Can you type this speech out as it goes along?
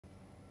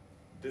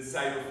This is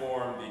how you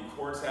perform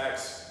the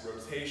CoreTex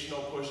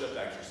rotational push-up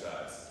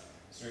exercise.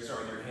 So you're going to start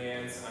with your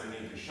hands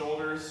underneath your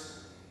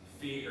shoulders.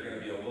 Feet are going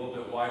to be a little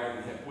bit wider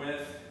than hip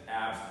width.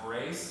 Abs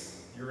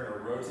brace. You're going to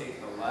rotate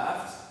to the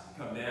left,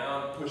 come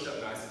down, push up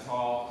nice and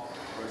tall.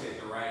 Rotate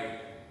to the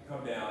right,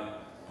 come down,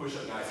 push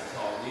up nice and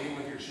tall. Leading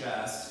with your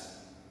chest,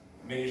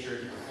 making sure you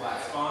keep a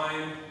flat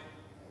spine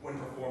when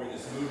performing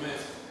this movement.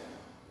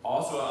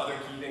 Also, another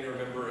key thing to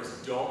remember is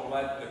don't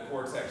let the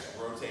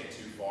CoreTex rotate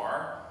too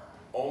far.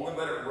 Only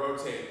let it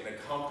rotate in a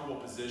comfortable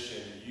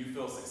position you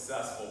feel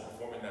successful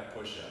performing that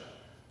push-up.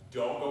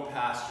 Don't go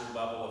past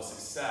your level of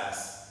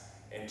success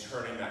in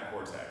turning that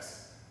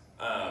CoreTex.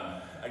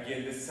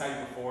 Again, this is how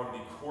you perform the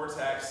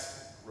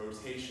CoreTex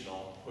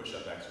rotational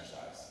push-up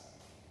exercise.